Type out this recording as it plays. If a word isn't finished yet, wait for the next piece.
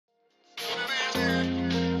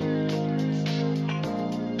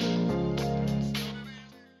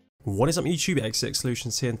What is up YouTube,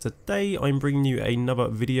 XeXSolutions here, and today I'm bringing you another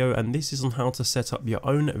video, and this is on how to set up your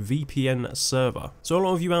own VPN server. So a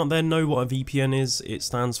lot of you out there know what a VPN is. It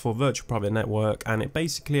stands for Virtual Private Network, and it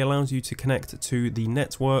basically allows you to connect to the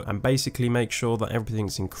network and basically make sure that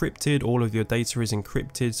everything's encrypted, all of your data is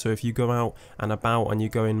encrypted. So if you go out and about and you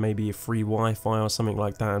go in maybe a free Wi-Fi or something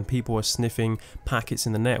like that, and people are sniffing packets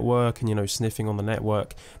in the network and sniffing on the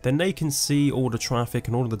network, then they can see all the traffic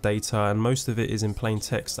and all of the data, and most of it is in plain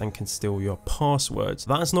text and can steal your passwords.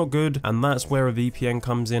 That's not good, and that's where a VPN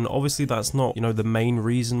comes in. Obviously that's not the main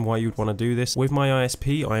reason why you'd want to do this. With my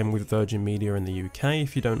ISP, I am with Virgin Media in the UK.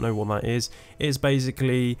 If you don't know what that is, it's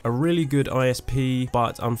basically a really good ISP,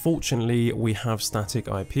 but unfortunately we have static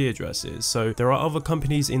IP addresses. So there are other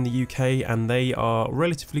companies in the UK and they are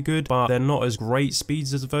relatively good, but they're not as great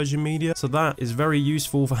speeds as Virgin Media. So that is very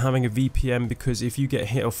useful for having a VPN, because if you get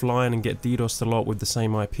hit offline and get DDoSed a lot with the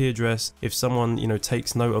same IP address, if someone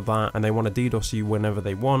takes note of that and they want to DDoS you whenever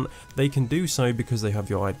they want, they can do so because they have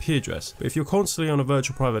your IP address. But if you're constantly on a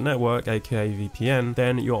virtual private network, aka VPN,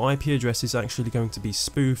 then your IP address is actually going to be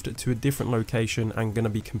spoofed to a different location and going to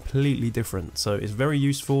be completely different. So it's very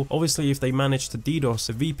useful. Obviously if they manage to DDoS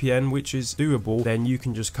a VPN, which is doable, then you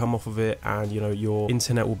can just come off of it and your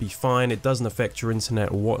internet will be fine. It doesn't affect your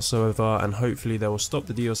internet whatsoever, and hopefully they will stop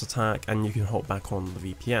the DDoS attack and you can hop back on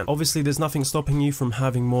the VPN. Obviously there's nothing stopping you from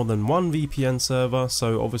having more than one VPN server,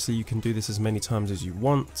 so obviously you can do this as many times as you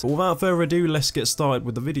want. But without further ado, let's get started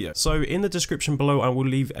with the video. So in the description below I will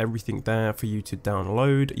leave everything there for you to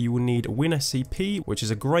download. You will need WinSCP, which is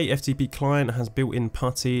a great FTP client, has built-in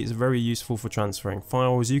PuTTY. It's very useful for transferring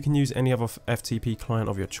files. You can use any other FTP client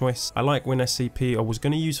of your choice. I like WinSCP. I was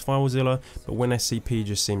going to use FileZilla, but WinSCP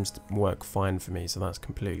just seems to work fine for me, so that's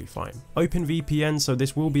completely fine. OpenVPN, so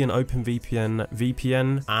this will be an OpenVPN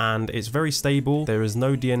VPN, and it's very stable. There is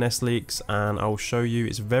no DNS leaks, and I'll show you.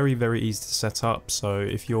 It's very easy to set up. So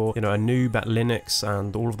if you're a noob at Linux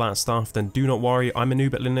and all of that stuff, then do not worry. I'm a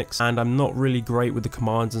noob at Linux and I'm not really great with the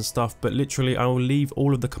commands and stuff, but literally I will leave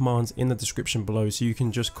all of the commands in the description below, so you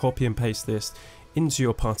can just copy and paste this into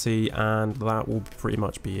your PuTTY and that will pretty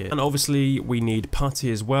much be it. And obviously we need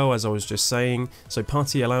PuTTY as well, as I was just saying. So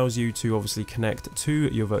PuTTY allows you to obviously connect to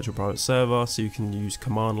your virtual private server, so you can use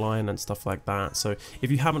command line and stuff like that. So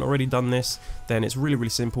if you haven't already done this, then it's really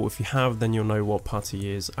simple. If you have, then you'll know what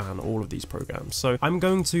PuTTY is and all of these programs. So I'm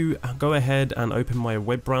going to go ahead and open my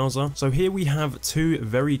web browser. So here we have two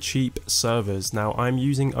very cheap servers. Now I'm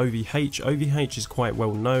using OVH. OVH is quite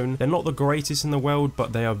well known. They're not the greatest in the world,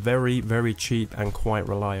 but they are very cheap and quite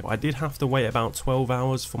reliable. I did have to wait about 12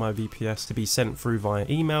 hours for my VPS to be sent through via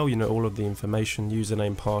email, all of the information,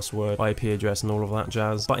 username, password, IP address and all of that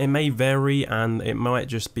jazz, but it may vary and it might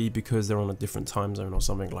just be because they're on a different time zone or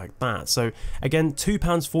something like that. So again,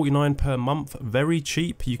 £2.49 per month, very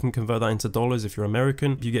cheap. You can convert that into dollars if you're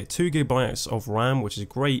American. You get 2 GB of RAM, which is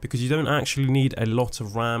great because you don't actually need a lot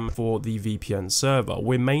of RAM for the VPN server.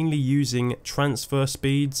 We're mainly using transfer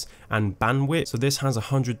speeds and bandwidth, so this has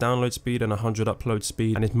 100 download speed and 100 upload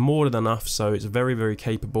speed, and it's more than enough, so it's very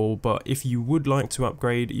capable. But if you would like to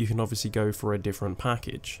upgrade, you can obviously go for a different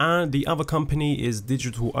package. And the other company is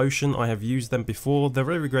DigitalOcean. I have used them before. They're a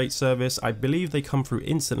very great service. I believe they come through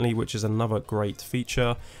instantly, which is another great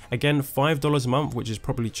feature. Again, $5 a month, which is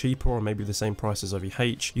probably cheaper or maybe the same price as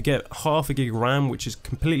OVH. You get half a gig RAM, which is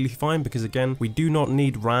completely fine because again, we do not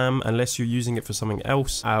need RAM unless you're using it for something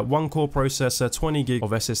else. 1 core processor, 20 gig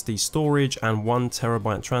of SSD storage, and 1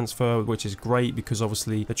 terabyte transfer, which is great because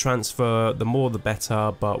obviously the transfer, the more the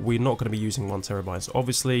better, but we're not going to be using 1 terabyte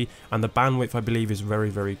obviously, and the bandwidth I believe is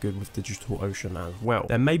very good with DigitalOcean as well.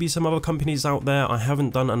 There may be some other companies out there. I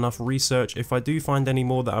haven't done enough research. If I do find any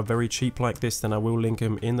more that are very cheap like this, then I will link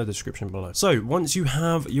them in the description below. So once you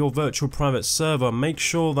have your virtual private server, make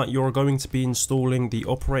sure that you're going to be installing the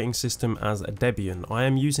operating system as a Debian. I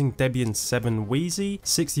am using Debian 7 Wheezy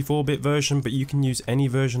 64-bit version, but you can use any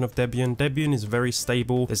version of Debian. Debian is very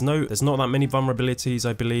stable. There's not that many vulnerabilities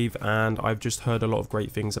I believe, and I've just heard a lot of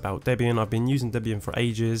great things about Debian. I've been using Debian for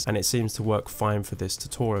ages and it seems to work fine for this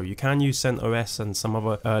tutorial. You can use CentOS and some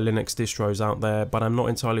other Linux distros out there, but I'm not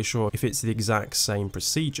entirely sure if it's the exact same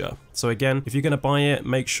procedure. So again, if you're going to buy it,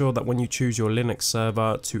 make sure that when you choose your Linux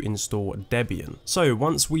server to install Debian. So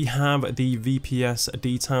once we have the VPS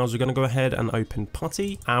details, we're going to go ahead and open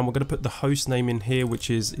PuTTY, and we're going to put the host name in here, which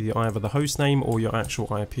is either the host name or your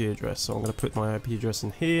actual IP address. So I'm going to put my IP address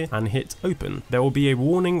in here and hit open. There will be a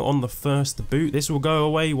warning on the first boot. This will go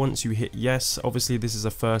away once you hit yes. Obviously this is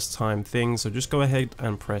a first time thing, so just go ahead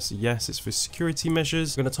and press yes. It's for security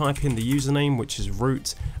measures. I'm going to type in the username, which is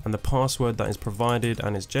root, and the password that is provided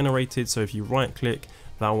and is generated. So if you right click,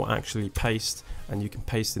 that will actually paste and you can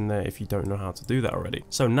paste in there if you don't know how to do that already.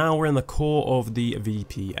 So now we're in the core of the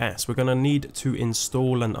VPS. We're going to need to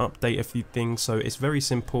install and update a few things, so it's very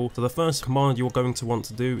simple. So the first command you're going to want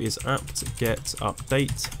to do is apt-get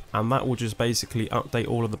update, and that will just basically update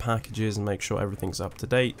all of the packages and make sure everything's up to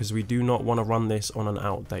date, because we do not want to run this on an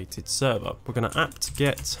outdated server. We're going to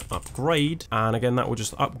apt-get upgrade, and again that will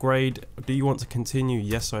just upgrade. Do you want to continue?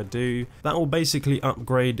 Yes, I do. That will basically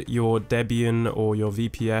upgrade your Debian or your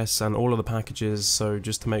VPS and all of the packages, so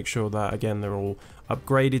just to make sure that again they're all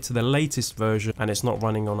upgraded to the latest version and it's not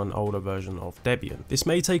running on an older version of Debian. This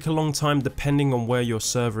may take a long time depending on where your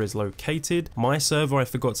server is located. My server, I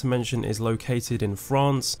forgot to mention, is located in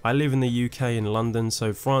France. I live in the UK in London,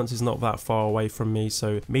 so France is not that far away from me.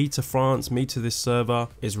 So me to France, me to this server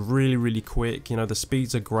is really quick. You know, the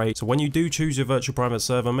speeds are great. So when you do choose your virtual private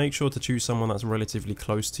server, make sure to choose someone that's relatively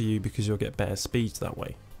close to you, because you'll get better speeds that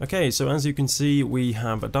way. Okay, so as you can see, we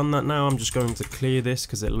have done that now. I'm just going to clear this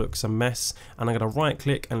because it looks a mess, and I'm going to right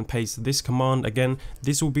click and paste this command. Again,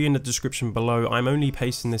 this will be in the description below. I'm only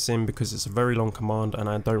pasting this in because it's a very long command and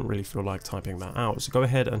I don't really feel like typing that out. So go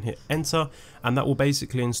ahead and hit enter, and that will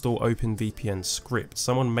basically install OpenVPN script.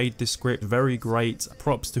 Someone made this script, very great.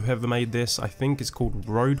 Props to whoever made this. I think it's called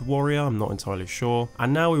Road Warrior, I'm not entirely sure.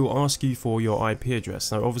 And now we will ask you for your IP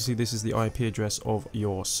address. Now obviously this is the IP address of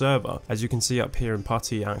your server. As you can see up here in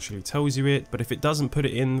PuTTY, actually tells you it, but if it doesn't put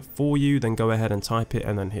it in for you, then go ahead and type it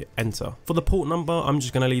and then hit enter. For the port number, I'm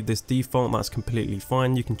just going to leave this default. That's completely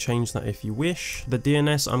fine. You can change that if you wish. The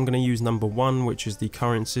DNS, I'm going to use number 1, which is the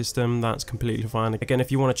current system. That's completely fine. Again, if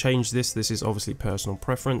you want to change this is obviously personal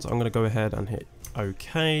preference. I'm going to go ahead and hit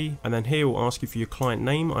OK, and then here we'll ask you for your client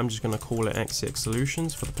name. I'm just going to call it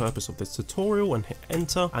XeXSolutions for the purpose of this tutorial, and hit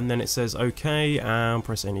enter, and then it says OK, and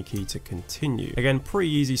press any key to continue. Again,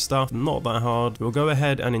 pretty easy stuff, not that hard. We'll go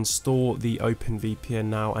ahead and install the OpenVPN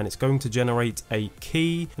now, and it's going to generate a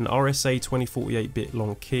key, an RSA 2048-bit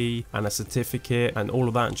long key, and a certificate and all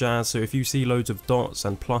of that jazz. So if you see loads of dots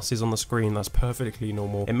and pluses on the screen, that's perfectly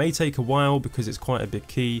normal. It may take a while because it's quite a big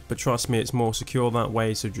key, but trust me, it's more secure that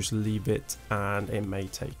way, so just leave it, and it may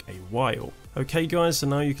take a while. Okay guys, so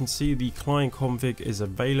now you can see the client config is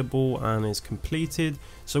available and is completed,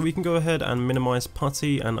 so we can go ahead and minimize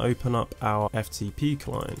PuTTY and open up our FTP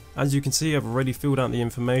client. As you can see, I've already filled out the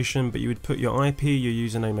information, but you would put your IP, your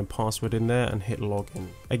username and password in there and hit login.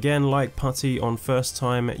 Again, like PuTTY, on first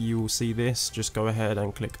time you will see this, just go ahead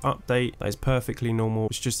and click update. That is perfectly normal,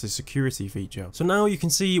 it's just a security feature. So now you can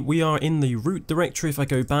see we are in the root directory. If I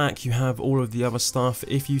go back, you have all of the other stuff.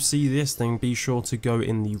 If you see this, then be sure to go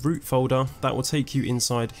in the root folder. That will take you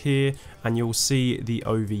inside here and you'll see the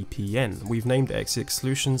OVPN. We've named it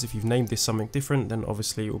XeXSolutions. If you've named this something different, then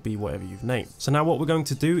obviously it will be whatever you've named. So now what we're going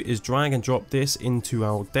to do is drag and drop this into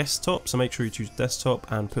our desktop. So make sure you choose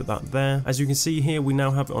desktop and put that there. As you can see here, we now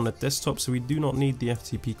have it on a desktop, so we do not need the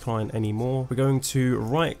FTP client anymore. We're going to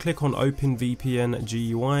right click on OpenVPN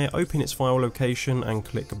GUI, open its file location and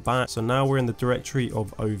click back. So now we're in the directory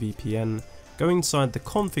of OVPN. Go inside the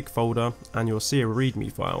config folder and you'll see a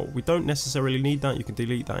readme file. We don't necessarily need that, you can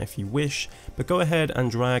delete that if you wish, but go ahead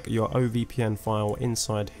and drag your OVPN file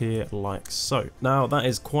inside here like so. Now that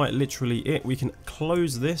is quite literally it. We can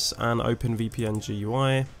close this and open VPN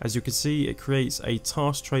GUI. As you can see, it creates a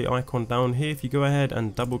task tray icon down here. If you go ahead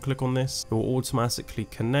and double click on this, it will automatically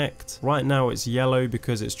connect. Right now it's yellow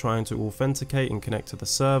because it's trying to authenticate and connect to the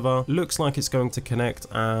server. Looks like it's going to connect,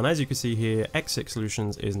 and as you can see here,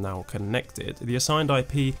 XeXSolutions is now connected. The assigned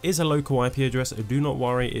IP is a local IP address. Do not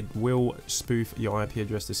worry, it will spoof your IP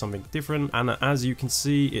address to something different. And as you can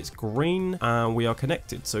see, it's green and we are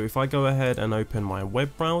connected. So if I go ahead and open my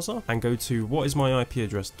web browser and go to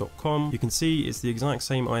whatismyipaddress.com, you can see it's the exact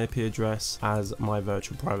same IP address as my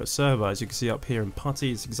virtual private server. As you can see up here in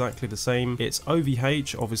PuTTY, it's exactly the same. It's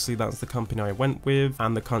OVH, obviously that's the company I went with,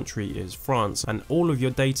 and the country is France. And all of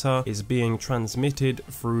your data is being transmitted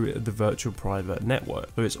through the virtual private network.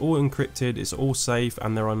 So it's all encrypted, it's all safe,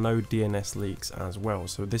 and there are no DNS leaks as well.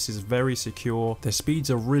 So this is very secure. The speeds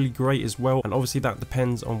are really great as well, and obviously that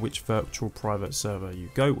depends on which virtual private server you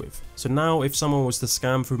go with. So now if someone was to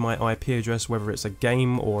scam through my IP address, whether it's a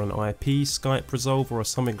game or an IP, Skype resolver or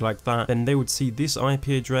something like that, then they would see this IP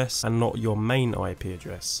address and not your main IP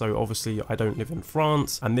address. So obviously I don't live in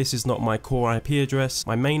France and this is not my core IP address.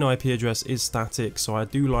 My main IP address is static, so I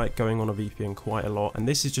do like going on a VPN quite a lot, and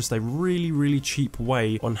this is just a really cheap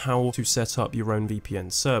way on how to set up your own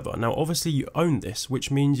VPN server. Now obviously you own this, which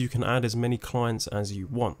means you can add as many clients as you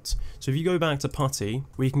want. So if you go back to PuTTY,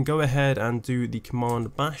 we can go ahead and do the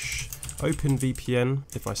command bash openvpn,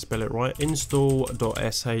 if I spell it right,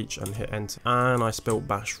 install.sh and hit enter. And I spelled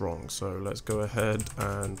bash wrong, so let's go ahead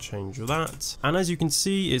and change that. And as you can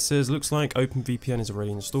see, it says looks like openvpn is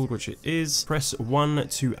already installed, which it is. Press 1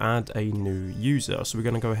 to add a new user. So we're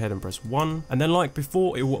going to go ahead and press 1, and then like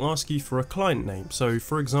before, it will ask you for a client name. So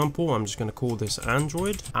for example, I'm just going to call this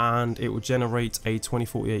Android, and it will generate a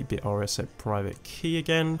 2048-bit RSA private key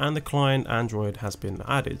again, and the client Android has been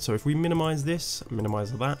added. So if we minimize this,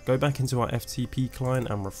 minimize that, go back into our FTP client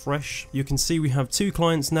and refresh, you can see we have two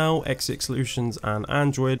clients now, XeXSolutions and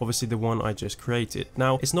Android, obviously the one I just created.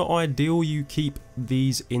 Now, it's not ideal you keep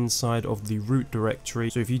these inside of the root directory,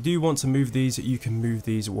 so if you do want to move these, you can move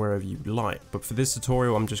these wherever you like, but for this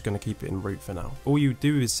tutorial I'm just going to keep it in root for now. All you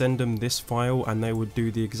do is send them this file and they would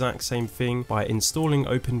do the exact same thing by installing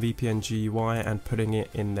OpenVPN GUI and putting it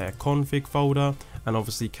in their config folder, and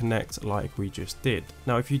obviously connect like we just did.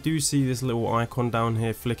 Now if you do see this little icon down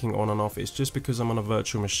here flicking on and off, it's just because I'm on a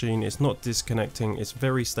virtual machine. It's not disconnecting, it's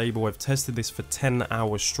very stable. I've tested this for 10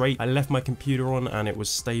 hours straight. I left my computer on and it was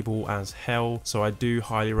stable as hell, so I do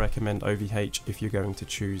highly recommend OVH if you're going to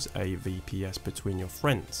choose a VPS between your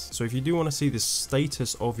friends. So if you do want to see the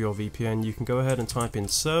status of your VPN, you can go ahead and type in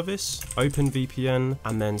service, openvpn,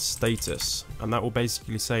 and then status, and that will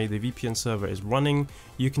basically say the VPN server is running.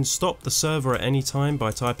 You can stop the server at any time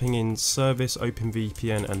by typing in service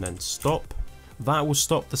openvpn and then stop. That will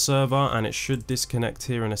stop the server and it should disconnect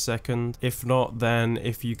here in a second. If not, then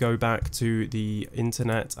if you go back to the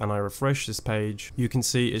internet and I refresh this page, you can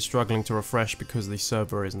see it's struggling to refresh because the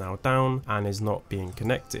server is now down and is not being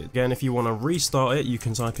connected. Again, if you want to restart it, you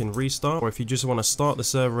can type in restart, or if you just want to start the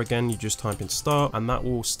server again, you just type in start, and that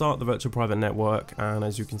will start the virtual private network. And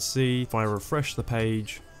as you can see, if I refresh the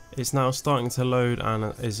page, it's now starting to load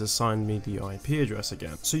and is assigned me the IP address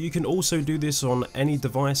again. So you can also do this on any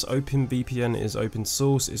device. OpenVPN is open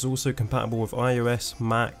source. It's also compatible with iOS,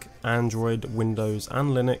 Mac, Android, Windows and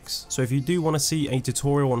Linux. So if you do want to see a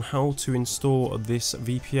tutorial on how to install this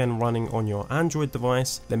VPN running on your Android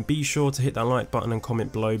device, then be sure to hit that like button and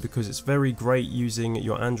comment below, because it's very great using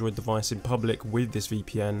your Android device in public with this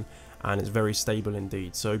VPN, and it's very stable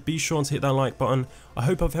indeed. So be sure to hit that like button. I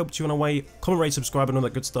hope I've helped you in a way. Comment, rate, subscribe and all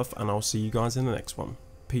that good stuff, and I'll see you guys in the next one.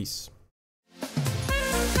 Peace.